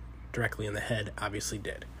directly in the head obviously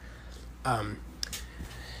did.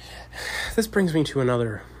 This brings me to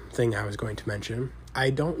another thing I was going to mention. I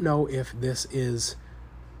don't know if this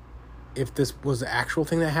was the actual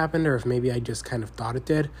thing that happened, or if maybe I just kind of thought it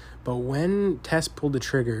did, but when Tess pulled the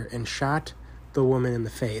trigger and shot the woman in the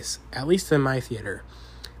face, at least in my theater,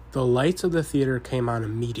 the lights of the theater came on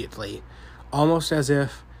immediately, almost as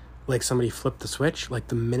if like somebody flipped the switch, like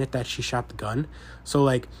the minute that she shot the gun. So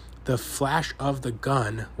like the flash of the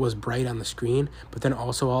gun was bright on the screen, but then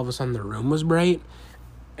also all of a sudden the room was bright,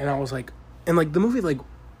 and I was like, and like the movie, like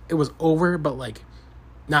it was over, but like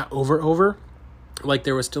not over. Like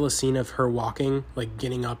there was still a scene of her walking, like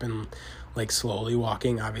getting up and like slowly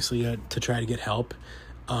walking, obviously to try to get help,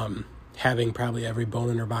 having probably every bone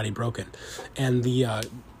in her body broken, and the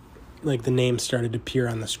like the names started to appear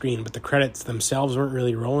on the screen, but the credits themselves weren't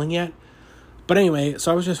really rolling yet. But anyway,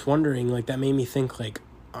 so I was just wondering, like that made me think, like,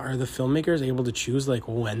 are the filmmakers able to choose like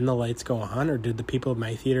when the lights go on, or did the people of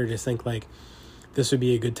my theater just think like this would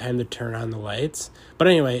be a good time to turn on the lights? But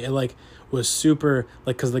anyway, it like was super,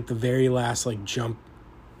 like, because like the very last like jump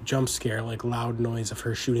scare, like loud noise of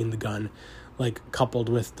her shooting the gun, like coupled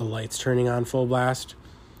with the lights turning on full blast,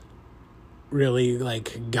 really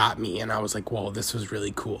like got me, and I was like, whoa, this was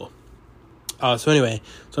really cool. So anyway,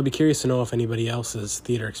 so I'd be curious to know if anybody else's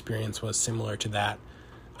theater experience was similar to that,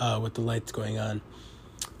 with the lights going on.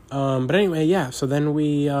 But anyway, yeah, so then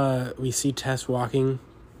we see Tess walking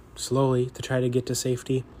slowly to try to get to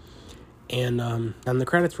safety, and then the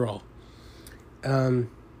credits roll. So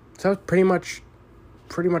that was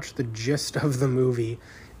pretty much the gist of the movie.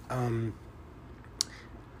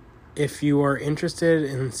 If you are interested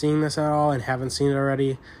in seeing this at all and haven't seen it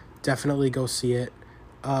already, definitely go see it.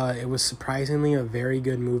 It was surprisingly a very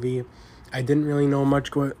good movie. I didn't really know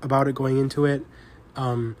much about it going into it.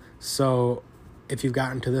 So if you've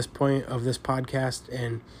gotten to this point of this podcast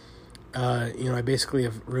and, I basically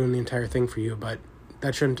have ruined the entire thing for you, but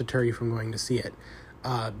that shouldn't deter you from going to see it.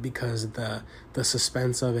 Because the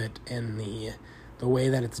suspense of it and the way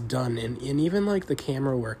that it's done and even like the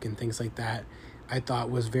camera work and things like that, I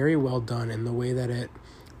thought was very well done, and the way that it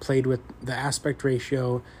played with the aspect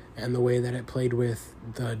ratio and the way that it played with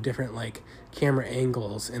the different like camera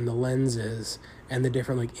angles and the lenses and the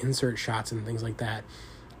different like insert shots and things like that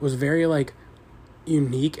was very like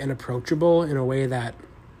unique and approachable in a way that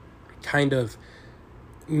kind of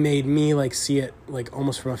made me like see it like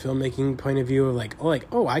almost from a filmmaking point of view of like,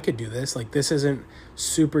 oh, I could do this. Like this isn't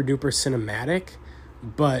super duper cinematic,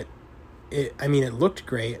 but it looked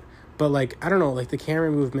great, but like, I don't know, like the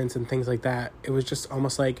camera movements and things like that, it was just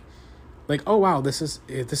almost like, oh wow, this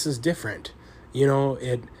is different.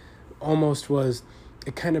 It almost was,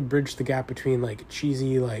 it kind of bridged the gap between like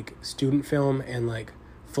cheesy like student film and like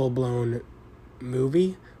full-blown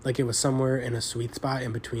movie. Like it was somewhere in a sweet spot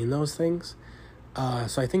in between those things.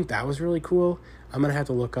 So I think that was really cool. I'm going to have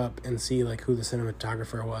to look up and see like who the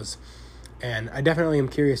cinematographer was. And I definitely am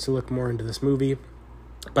curious to look more into this movie,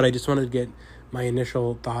 but I just wanted to get my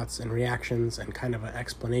initial thoughts and reactions and kind of an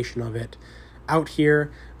explanation of it out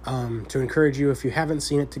here, to encourage you, if you haven't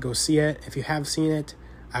seen it, to go see it. If you have seen it,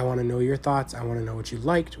 I want to know your thoughts. I want to know what you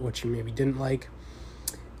liked, what you maybe didn't like.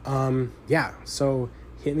 So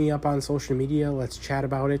hit me up on social media. Let's chat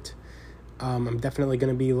about it. I'm definitely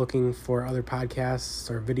going to be looking for other podcasts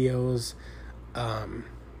or videos,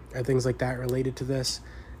 or things like that related to this.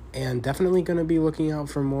 And definitely going to be looking out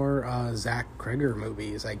for more Zach Cregger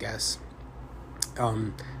movies, I guess.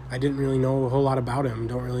 I didn't really know a whole lot about him.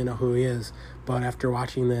 Don't really know who he is. But after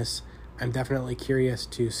watching this, I'm definitely curious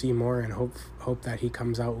to see more and hope that he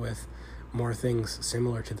comes out with more things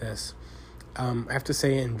similar to this. I have to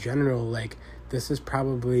say, in general, like, this is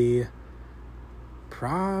probably,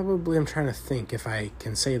 I'm trying to think if I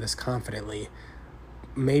can say this confidently.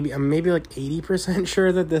 I'm maybe like 80%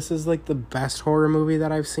 sure that this is like the best horror movie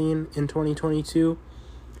that I've seen in 2022.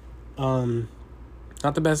 Not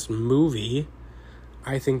the best movie.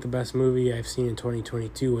 I think the best movie I've seen in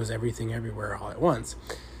 2022 was Everything Everywhere All at Once.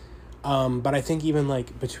 But I think even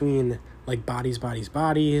like between like Bodies,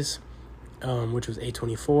 which was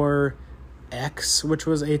A24, X, which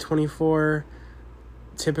was A24,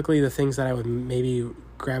 typically the things that I would maybe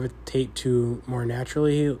gravitate to more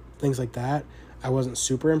naturally, things like that, I wasn't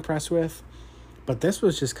super impressed with. But this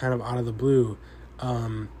was just kind of out of the blue.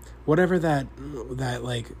 Whatever that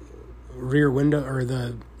like Rear Window, or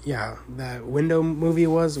that window movie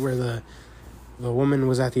was, where the woman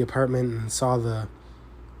was at the apartment and saw the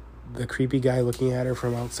creepy guy looking at her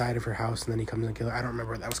from outside of her house, and then he comes and kills her. I don't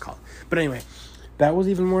remember what that was called. But anyway, that was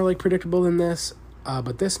even more like predictable than this.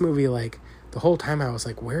 But this movie, like, the whole time I was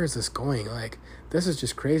like, where is this going? Like, this is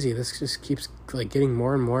just crazy. This just keeps, like, getting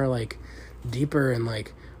more and more, like, deeper, and,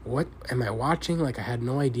 like, what am I watching? Like, I had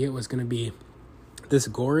no idea it was going to be this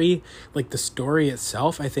gory. Like, the story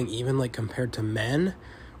itself, I think, even, like, compared to Men,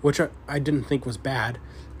 which I didn't think was bad.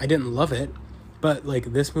 I didn't love it, but,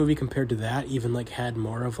 like, this movie compared to that even, like, had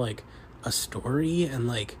more of, like, a story and,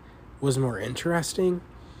 like, was more interesting.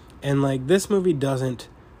 And, like, this movie doesn't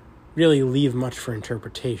really leave much for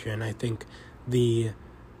interpretation. I think the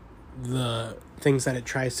things that it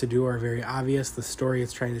tries to do are very obvious. The story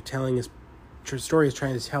it's trying to tell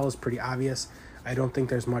is pretty obvious. I don't think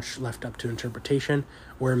there's much left up to interpretation,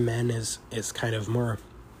 where Men is kind of more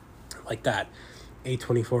like that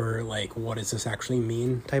A24, like, what does this actually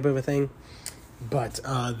mean type of a thing. But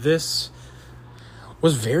this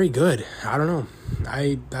was very good. I don't know.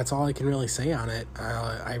 That's all I can really say on it.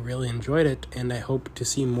 I really enjoyed it, and I hope to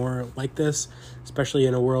see more like this, especially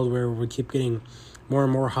in a world where we keep getting more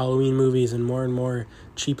and more Halloween movies and more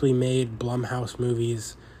cheaply made Blumhouse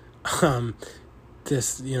movies.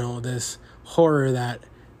 This horror that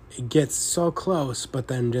gets so close, but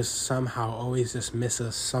then just somehow always just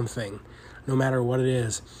misses something, no matter what it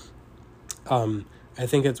is. I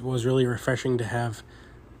think it was really refreshing to have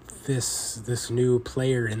this new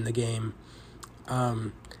player in the game,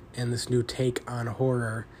 and this new take on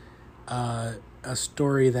horror, a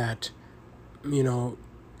story that,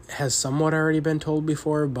 has somewhat already been told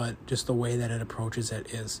before, but just the way that it approaches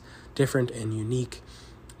it is different and unique,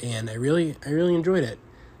 and I really enjoyed it.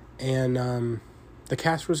 And the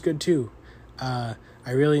cast was good too. I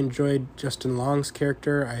really enjoyed Justin Long's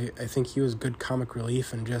character. I think he was good comic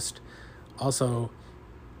relief, and just also,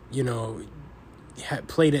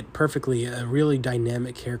 played it perfectly. A really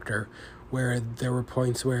dynamic character, where there were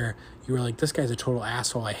points where you were like, this guy's a total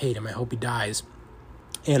asshole, I hate him, I hope he dies.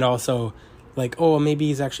 And also, like, oh, maybe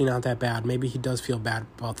he's actually not that bad, maybe he does feel bad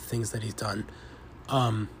about the things that he's done.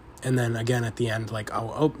 And then again at the end, like,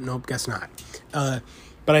 oh nope, guess not.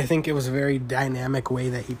 But I think it was a very dynamic way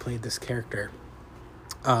that he played this character.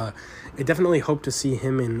 I definitely hope to see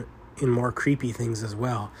him in more creepy things as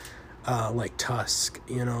well. Like Tusk,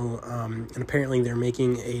 and apparently they're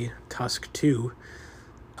making a Tusk 2,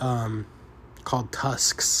 called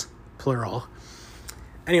Tusks, plural.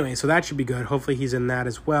 Anyway, so that should be good. Hopefully he's in that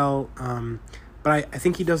as well. But I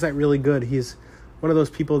think he does that really good. He's one of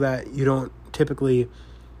those people that you don't typically,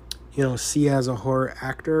 see as a horror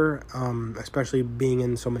actor, especially being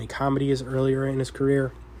in so many comedies earlier in his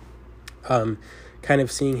career. Kind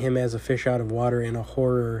of seeing him as a fish out of water in a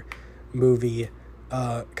horror movie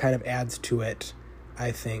kind of adds to it,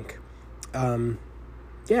 I think.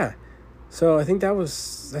 Yeah, so I think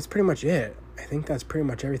that's pretty much it. I think that's pretty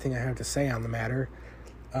much everything I have to say on the matter.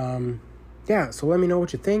 Yeah, so let me know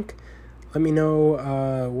what you think. Let me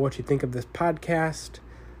know what you think of this podcast.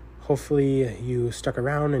 Hopefully you stuck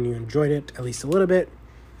around and you enjoyed it at least a little bit.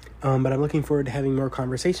 But I'm looking forward to having more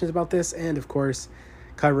conversations about this, and of course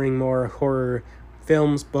covering more horror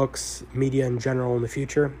films, books, media in general in the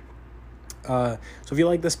future. So if you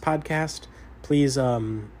like this podcast, please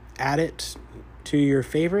add it to your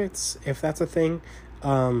favorites, if that's a thing.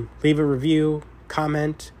 Leave a review,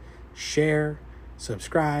 comment, share,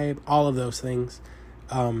 subscribe, all of those things.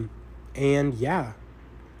 And yeah,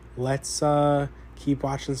 let's keep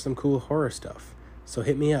watching some cool horror stuff. So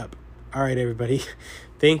hit me up. All right, everybody.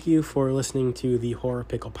 Thank you for listening to the Horror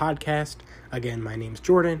Pickle Podcast. Again, my name's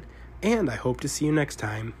Jordan, and I hope to see you next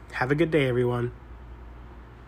time. Have a good day, everyone.